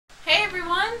Hey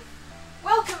everyone!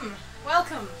 Welcome!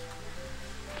 Welcome!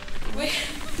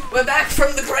 We're back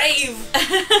from the grave!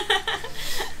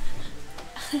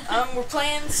 We're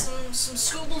playing some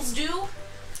Scooby Doo,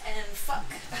 and fuck.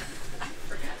 I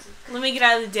forgot. Let me get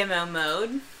out of the demo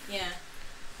mode. Yeah.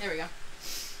 There we go.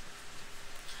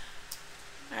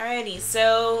 Alrighty,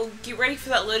 so get ready for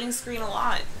that loading screen a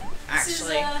lot,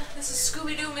 actually. This is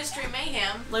Scooby Doo Mystery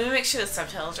Mayhem. Let me make sure the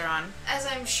subtitles are on. As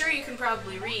I'm sure you can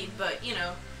probably read, but, you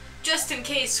know, just in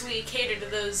case we cater to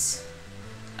those...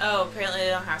 Oh, apparently they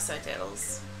don't have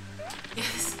subtitles.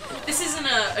 Yes. This isn't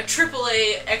a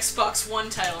AAA Xbox One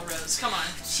title, Rose. Come on.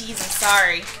 Jeez, I'm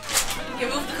sorry.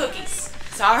 You move the cookies.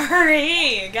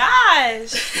 Sorry!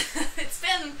 Gosh! It's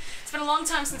been a long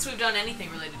time since we've done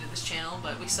anything related to this channel,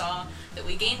 but we saw that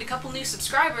we gained a couple new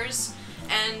subscribers,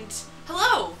 and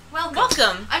hello!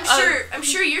 Welcome! I'm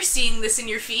sure you're seeing this in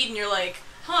your feed and you're like,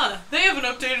 huh, they haven't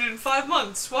updated in 5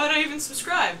 months, why'd I even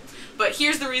subscribe? But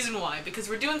here's the reason why, because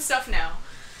we're doing stuff now.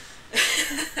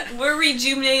 We're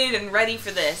rejuvenated and ready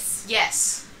for this.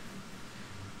 Yes.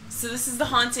 So this is the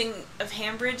Haunting of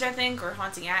Hambridge, I think, or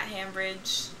Haunting at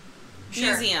Hambridge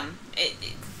Museum.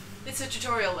 It's a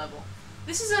tutorial level.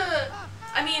 This is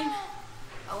let me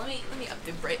up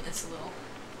the brightness a little.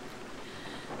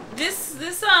 This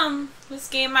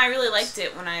game, I really liked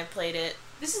it when I played it.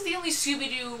 This is the only Scooby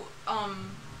Doo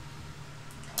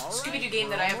game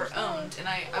that I ever owned, and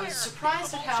I was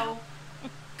surprised at how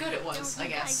good it was, I guess. Don't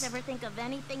you guys ever think of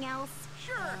anything else?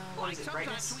 Sure. What is it,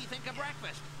 brightness? Sometimes we think of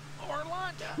breakfast or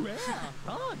lunch. Yeah,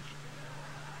 lunch.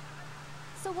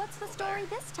 So what's the story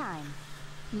this time?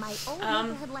 My old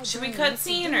neighborhood librarian, should we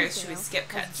cutscene or should we skip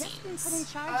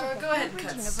cutscenes? Go ahead and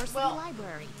cuts. Well,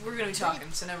 Library. we're gonna be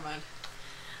talking, so never mind.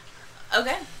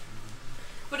 Okay.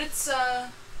 But it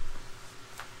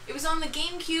was on the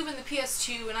GameCube and the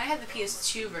PS2, and I had the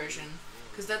PS2 version,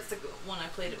 because that's the one I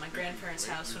played at my grandparents'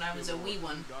 house when I was a wee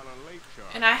one.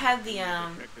 And I had the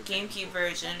GameCube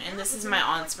version, and this is my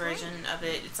aunt's version of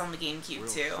it. It's on the GameCube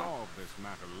too.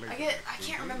 I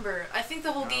can't remember. I think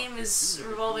the whole game is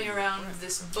revolving around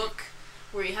this book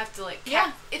where you have to like...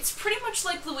 Yeah. It's pretty much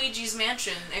like Luigi's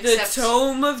Mansion, except... The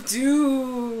Tome of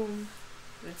Doom.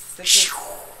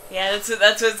 Yeah, that's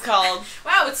what it's called.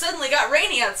 Wow, it suddenly got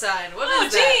rainy outside. What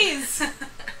is that? Jeez.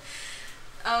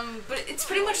 But it's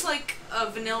pretty much like a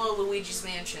vanilla Luigi's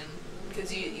Mansion,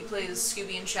 because you play as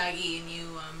Scooby and Shaggy, and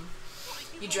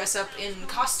you dress up in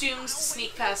costumes to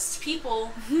sneak past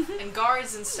people and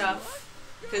guards and stuff,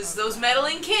 because those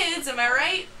meddling kids, am I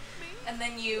right? And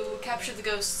then you capture the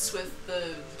ghosts with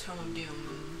the Tome of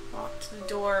Doom. Walk to the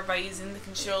door by using the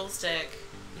control stick.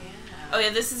 Yeah. Oh yeah,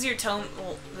 this is your tome.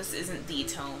 Well, this isn't the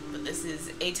tome, but this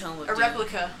is a Tome of Doom. A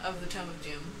replica of the Tome of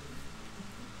Doom.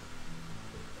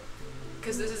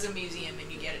 Because this is a museum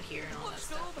and you get it here and all that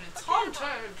stuff. And it's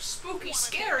haunted, spooky,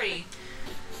 scary.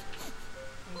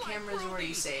 And cameras where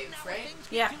you save, right?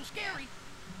 Yeah.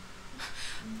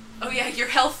 Oh yeah, your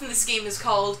health in this game is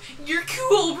called "You're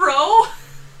cool, bro."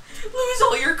 Lose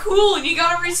all your cool and you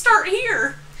gotta restart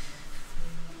here.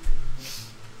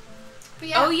 But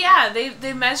yeah. Oh yeah,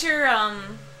 they measure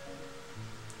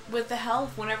with the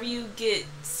health. Whenever you get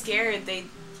scared, they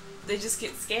just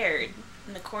get scared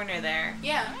in the corner there.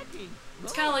 Yeah.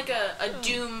 It's kind of like a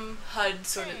Doom HUD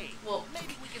sort of. Well,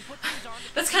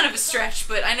 that's kind of a stretch,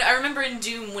 but I remember in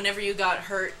Doom, whenever you got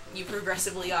hurt, you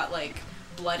progressively got like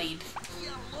bloodied.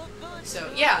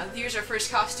 So yeah, here's our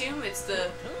first costume. It's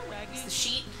the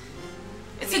sheet.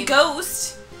 It's a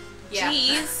ghost. Yeah.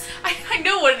 Jeez. I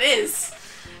know what it is.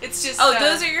 It's just. Oh,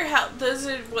 those are your health. Those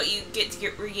are what you get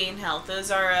to regain health.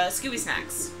 Those are Scooby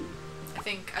snacks. I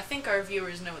think our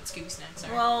viewers know what Scooby snacks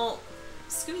are. Well,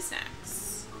 Scooby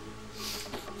snacks.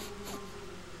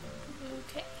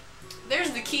 Okay.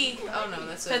 There's the key. Oh no,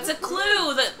 that's a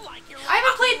clue. That I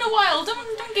haven't played in a while.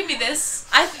 Don't give me this.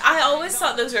 I always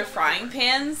thought those were frying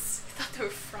pans. I thought they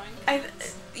were frying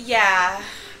pans. Yeah.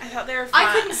 I thought they were.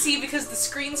 I couldn't see because the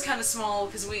screen's kind of small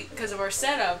because of our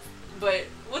setup. But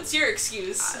what's your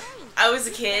excuse? I was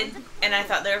a kid and I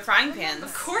thought they were frying pans.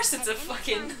 Of course, it's a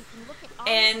fucking.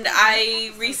 And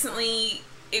it recently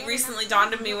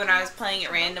dawned on me when I was playing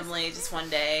it randomly just one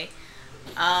day,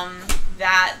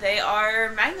 that they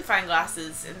are magnifying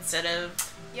glasses instead of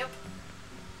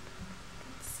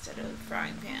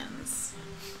frying pans.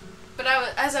 But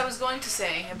as I was going to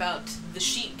say about the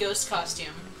sheet ghost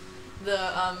costume, the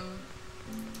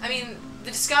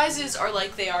disguises are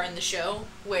like they are in the show,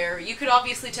 where you could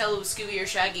obviously tell it was Scooby or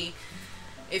Shaggy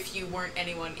if you weren't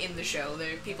anyone in the show.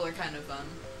 People are kind of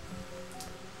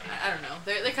I don't know.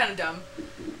 They're kind of dumb,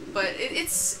 but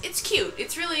it's cute.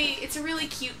 It's a really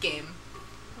cute game.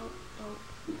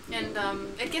 And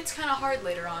it gets kind of hard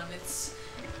later on.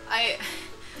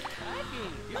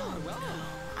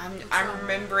 I'm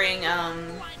remembering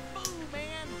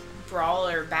Brawl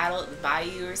or Battle at the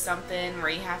Bayou or something where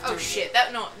you have to. Oh shit!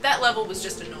 That level was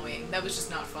just annoying. That was just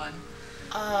not fun.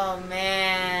 Oh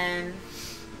man.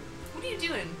 What are you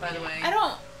doing, by the way? I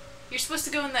don't. You're supposed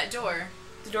to go in that door.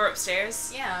 The door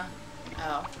upstairs? Yeah.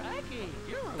 Oh.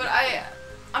 But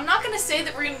I'm not gonna say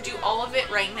that we're gonna do all of it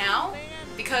right now,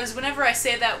 because whenever I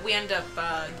say that, we end up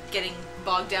getting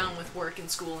bogged down with work and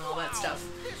school and all that stuff,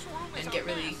 and get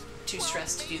really too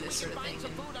stressed to do this sort of thing.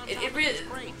 And it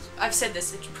really, I've said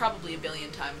this probably a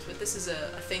billion times, but this is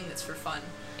a thing that's for fun.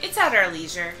 It's at our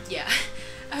leisure. Yeah,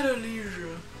 at our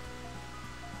leisure.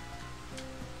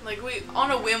 Like,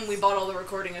 on a whim, we bought all the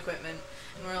recording equipment,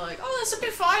 and we're like, oh, this will be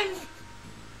fine.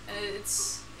 And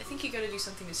I think you gotta do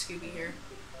something to Scooby here.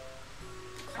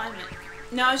 Climate.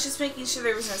 No, I was just making sure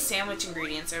there was no sandwich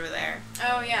ingredients over there.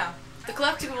 Oh, yeah. The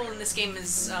collectible in this game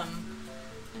is,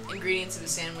 ingredients of a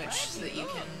sandwich, so that you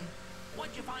can...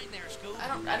 What'd you find there, Scoop?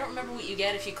 I don't remember what you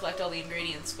get if you collect all the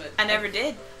ingredients, but... I never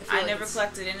did. I like never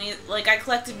collected any... Like, I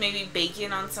collected maybe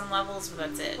bacon on some levels, but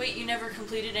that's it. Wait, you never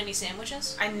completed any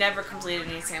sandwiches? I never completed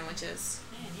any sandwiches.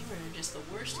 Man, you were just the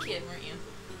worst kid, weren't you?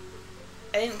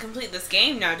 I didn't complete this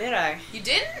game, now did I? You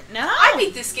didn't? No! I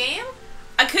beat this game!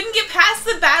 I couldn't get past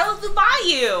the Battle of the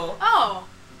Bayou! Oh.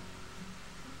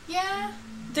 Yeah?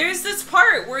 There's this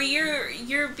part where you're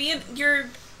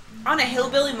on a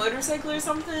hillbilly motorcycle or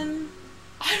something.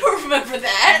 I don't remember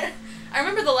that. I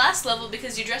remember the last level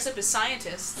because you dress up as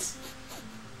scientists.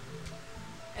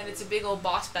 And it's a big old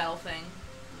boss battle thing.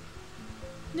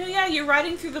 No, yeah, you're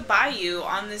riding through the bayou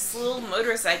on this little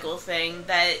motorcycle thing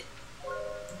that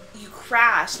you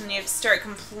crash and you have to start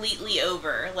completely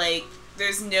over. Like,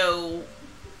 there's no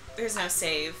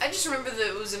save. I just remember that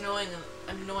it was an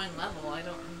annoying level. I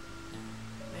don't...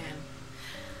 Man.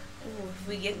 Ooh, if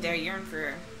we get there, you're in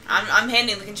for... I'm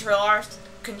handing the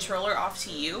controller off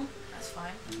to you. That's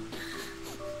fine.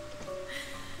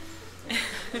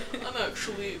 I'm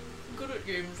actually good at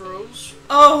Game Bros.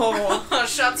 Oh!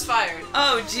 Shots fired.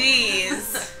 Oh,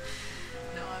 jeez.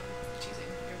 No, I'm teasing.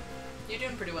 You're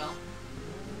doing pretty well.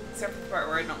 Except for the part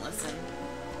where I don't listen.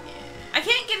 Yeah. I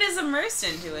can't get as immersed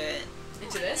into it.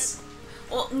 Into this?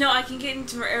 Well, no, I can get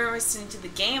immersed into the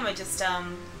game, I just, I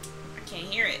can't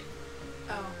hear it.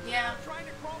 Oh, yeah. Trying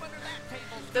to crawl under that table.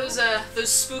 Those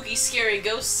spooky, scary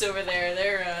ghosts over there,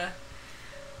 they're,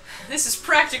 this is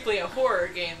practically a horror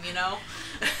game, you know?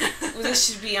 Well, this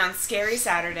should be on Scary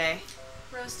Saturday.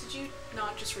 Rose, did you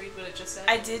not just read what it just said?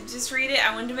 I did just read it.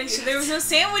 I wanted to make sure there was no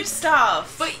sandwich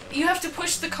stuff. But you have to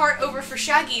push the cart over for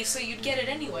Shaggy, so you'd get it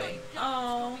anyway.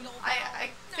 Oh. I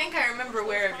think I remember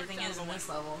where everything is in this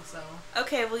level, so...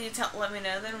 Okay, will you let me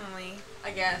know then when we...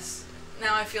 I guess.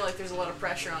 Now I feel like there's a lot of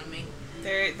pressure on me.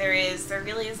 There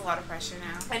really is a lot of pressure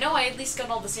now. I know I at least got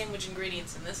all the sandwich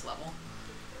ingredients in this level.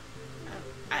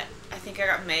 I think I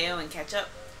got mayo and ketchup.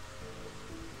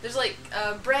 There's like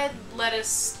bread,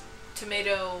 lettuce,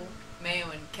 tomato,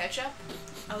 mayo, and ketchup.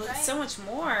 Oh, right? it's so much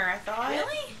more, I thought.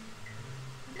 Really?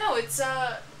 No, it's,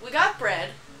 we got bread.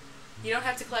 You don't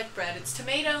have to collect bread. It's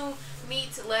tomato,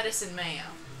 meat, lettuce, and mayo.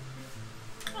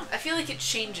 Huh. I feel like it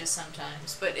changes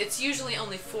sometimes, but it's usually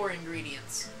only 4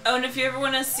 ingredients. Oh, and if you ever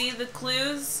want to see the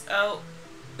clues, oh,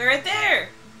 they're right there.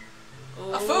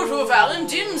 A photo of Alan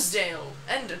Dinsdale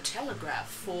and a telegraph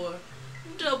for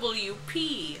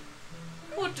WP.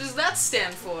 What does that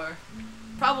stand for?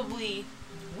 Probably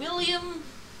William...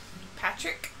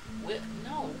 Patrick?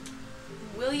 No.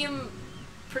 William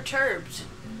Perturbed.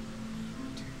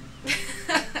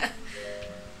 I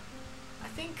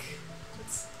think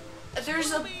it's...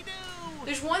 There's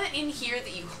one in here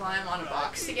that you climb on a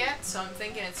box to get, so I'm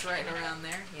thinking it's right around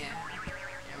there. Yeah.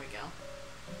 There we go.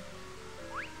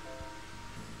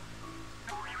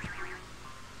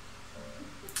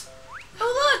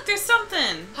 Oh look, there's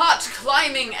something! Hot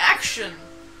climbing action!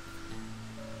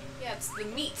 Yeah, it's the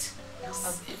meat.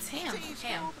 It's ham.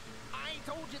 Ham. I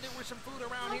told you there was some food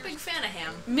around I'm a here. big fan of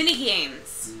ham.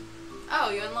 Minigames. Oh,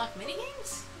 you unlock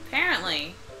minigames?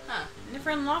 Apparently. Huh.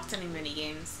 Never unlocked any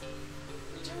minigames.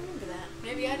 I don't remember that.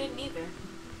 Maybe I didn't either.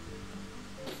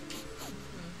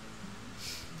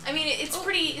 I mean, it's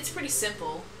pretty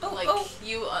simple.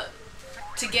 You,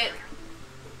 to get,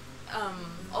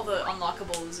 all the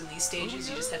unlockables in these stages,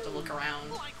 you just have to look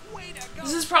around.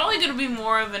 This is probably going to be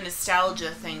more of a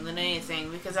nostalgia thing than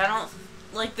anything, because I don't...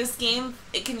 Like, this game,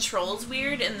 it controls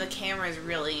weird, and the camera is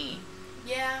really...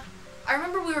 Yeah. I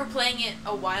remember we were playing it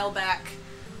a while back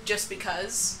just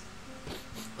because.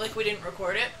 Like, we didn't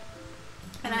record it.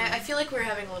 And I feel like we were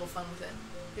having a little fun with it.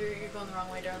 You're going the wrong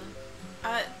way, darling.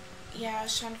 Yeah, I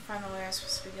was trying to find the way I was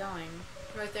supposed to be going.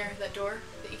 Right there, that door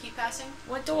that you keep passing.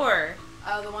 What door?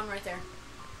 The one right there.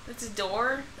 It's a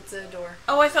door? It's a door.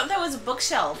 Oh, I thought that was a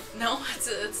bookshelf. No,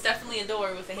 it's definitely a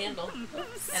door with a handle and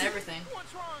everything.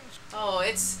 What's wrong? Oh,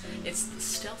 it's the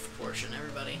stealth portion,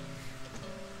 everybody.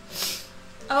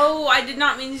 Oh, I did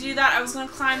not mean to do that. I was going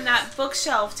to climb that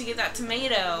bookshelf to get that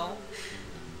tomato.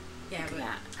 Yeah, but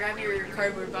Yeah. grab your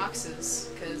cardboard boxes,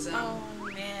 because Oh,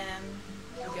 man.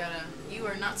 you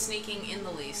are not sneaking in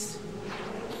the least.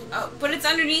 Oh, but it's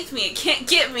underneath me. It can't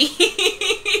get me.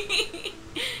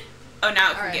 Oh,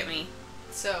 now it can Alright. get me.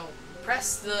 So,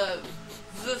 press the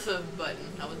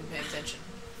button. I wasn't paying attention.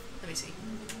 Let me see.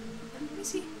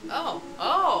 Oh,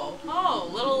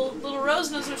 little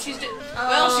Rose knows what she's doing.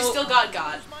 Well, she still got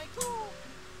God.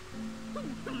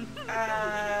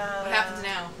 What happens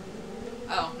now?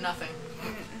 Oh, nothing.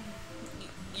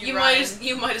 You might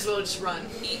as well just run.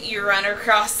 You run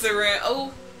across the room.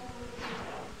 Oh,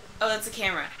 that's a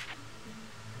camera.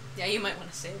 Yeah, you might want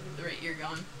to save at the rate you're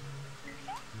going.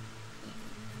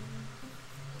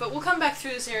 But we'll come back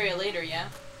through this area later, yeah?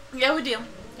 Yeah, we do.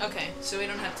 Okay, so we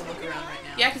don't have to look around right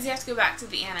now. Yeah, because you have to go back to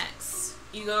the annex.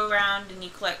 You go around and you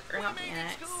collect, or not the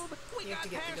annex. You have to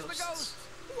get the ghosts.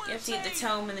 You have to get the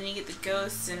tome and then you get the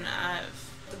ghosts and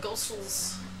The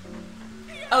ghostles.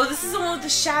 Oh, this is the one with the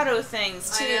shadow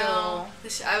things too. I know.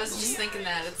 I was just thinking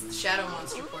that. It's the shadow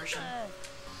monster portion.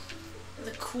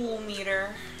 The cool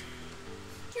meter.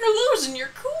 You're losing, you're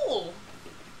cool!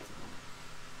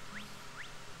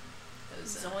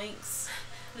 Zoinks.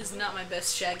 That is not my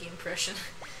best Shaggy impression.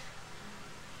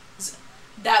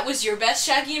 That was your best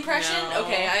Shaggy impression? No.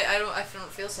 Okay, I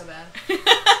don't feel so bad.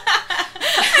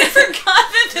 I forgot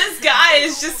that this guy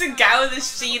is just a guy with a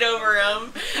sheet over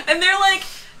him. And they're like,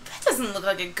 that doesn't look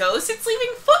like a ghost, it's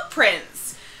leaving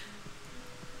footprints.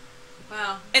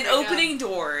 Wow. And great opening job.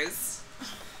 doors.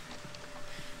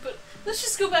 But let's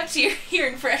just go back to your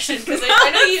impression, because I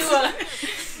know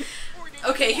you,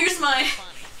 Okay, here's my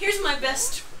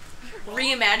best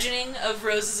reimagining of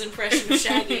Rose's impression of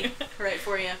Shaggy. Right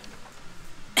for you.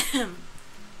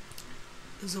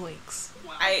 Zoinks.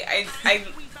 I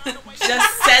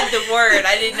just said the word.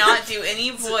 I did not do any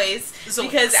voice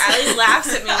because Allie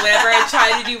laughs at me whenever I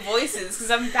try to do voices because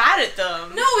I'm bad at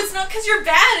them. No, it's not because you're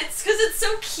bad. It's because it's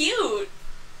so cute.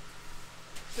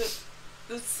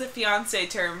 That's the fiance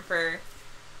term for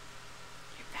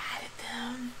you're bad at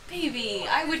them. Baby,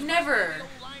 I would never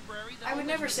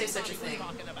say such a thing.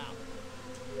 I'm gonna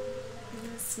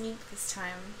sneak this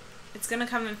time. It's gonna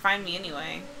come and find me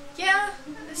anyway. Yeah,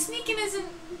 sneaking isn't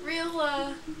real,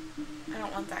 I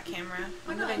don't want that camera.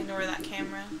 Why I'm gonna not? ignore that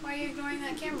camera. Why are you ignoring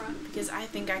that camera? Because I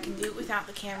think I can do it without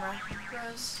the camera.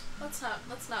 Rose, let's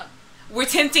not We're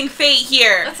tempting fate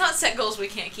here! set goals we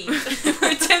can't keep.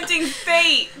 We're tempting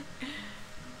fate!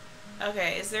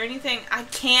 Okay, is there anything? I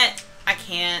can't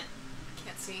Can't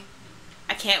see.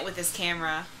 I can't with this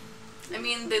camera. I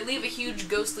mean, they leave a huge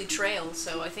ghostly trail,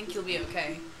 so I think you'll be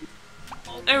okay.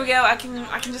 There we go, I can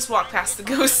just walk past the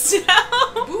ghosts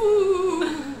now.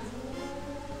 Boo!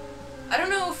 I don't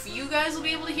know if you guys will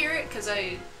be able to hear it, because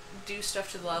I do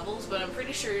stuff to the levels, but I'm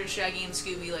pretty sure Shaggy and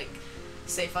Scooby, like,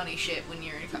 say funny shit when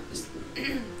you're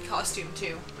in costume,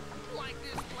 too. Like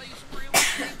this place really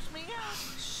freaks me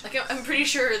out. Like, I'm pretty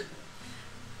sure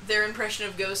their impression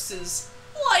of ghosts is,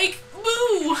 like,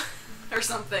 boo! Or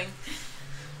something.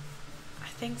 I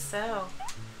think so.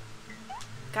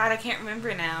 God, I can't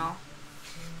remember now.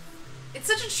 It's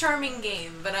such a charming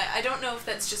game, but I don't know if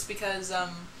that's just because,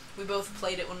 we both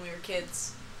played it when we were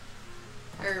kids.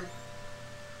 Or,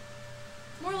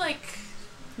 more like,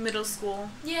 Middle school.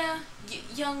 yeah,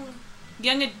 young,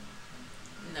 Young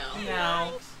no.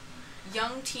 No.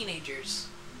 Young teenagers,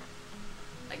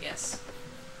 I guess.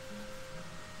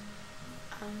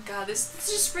 God, this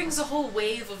just brings a whole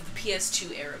wave of the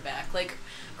PS2 era back. Like,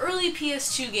 early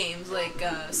PS2 games, like,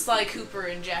 Sly Cooper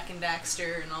and Jack and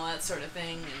Daxter and all that sort of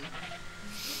thing, and,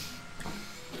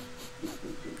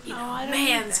 you know, I don't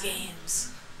man's need that.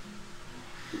 games.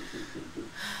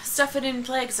 Stuff I didn't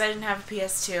play because I didn't have a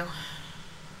PS2.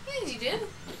 Yeah, you did.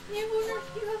 You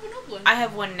have an old one. I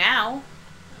have one now.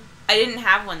 I didn't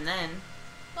have one then.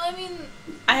 Well, I mean,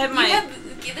 I have my...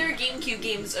 there are GameCube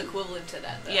games equivalent to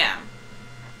that, though. Yeah.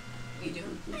 What are you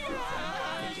doing?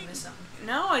 Did you miss something?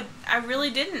 No, I really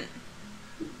didn't.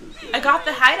 I got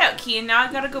the hideout key and now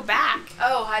I gotta go back.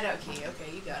 Oh, hideout key.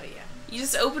 Okay, you got it, yeah. You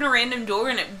just open a random door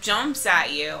and it jumps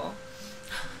at you.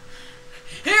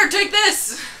 Here, take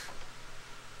this!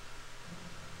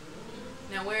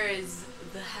 Now, where is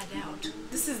the hideout?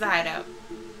 This is the hideout.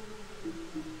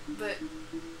 But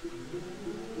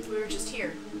we were just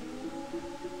here.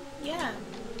 Yeah.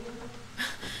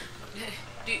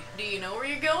 Do you know where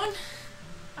you're going?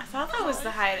 I thought that was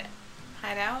the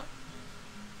hideout.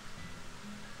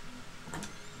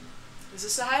 Is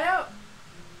this a hideout?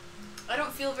 I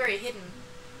don't feel very hidden.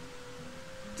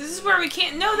 This is where we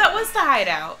can't. No, that was the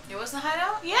hideout. It wasn't a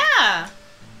hideout? Yeah.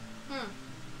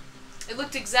 It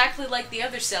looked exactly like the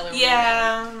other cellar.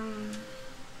 Yeah.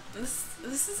 This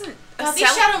isn't. God,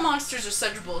 these shadow monsters are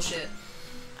such bullshit.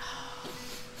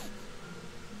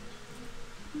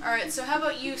 Alright, so how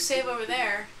about you save over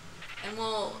there, and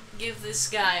we'll give this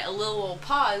guy a little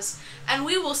pause, and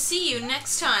we will see you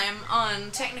next time on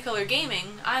Technicolor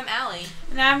Gaming. I'm Allie.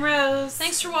 And I'm Rose.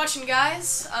 Thanks for watching,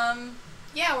 guys.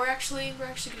 Yeah, we're actually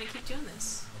gonna keep doing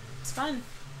this. It's fun.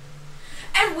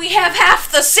 And we have half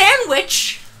the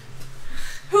sandwich!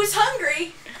 Who's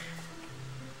hungry?